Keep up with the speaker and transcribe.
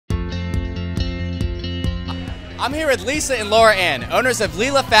I'm here with Lisa and Laura Ann, owners of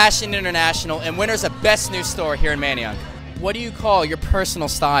LILA Fashion International and winners of Best New Store here in Manayunk. What do you call your personal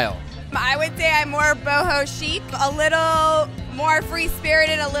style? I would say I'm more boho chic, a little more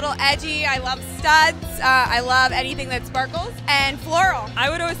free-spirited, a little edgy. I love studs. I love anything that sparkles, and floral.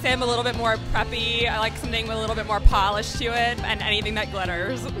 I would always say I'm a little bit more preppy. I like something with a little bit more polish to it, and anything that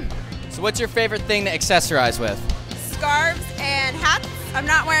glitters. So what's your favorite thing to accessorize with? Scarves and hats. I'm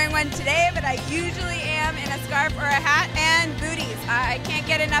not wearing one today, but I usually am in a scarf or a hat, and booties. I can't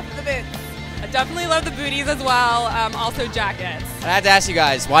get enough of the boots. I definitely love the booties as well, also jackets. I had to ask you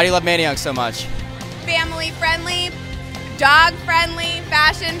guys, why do you love Manayunk so much? Family friendly, dog friendly,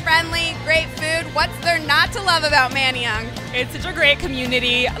 fashion friendly, great food. What's there not to love about Manayunk? It's such a great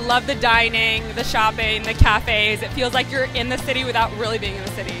community. I love the dining, the shopping, the cafes. It feels like you're in the city without really being in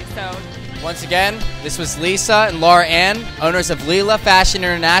the city. So, once again, this was Lisa and Laura Ann, owners of LILA Fashion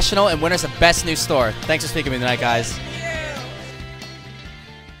International and winners of Best New Store. Thanks for speaking with me tonight, guys.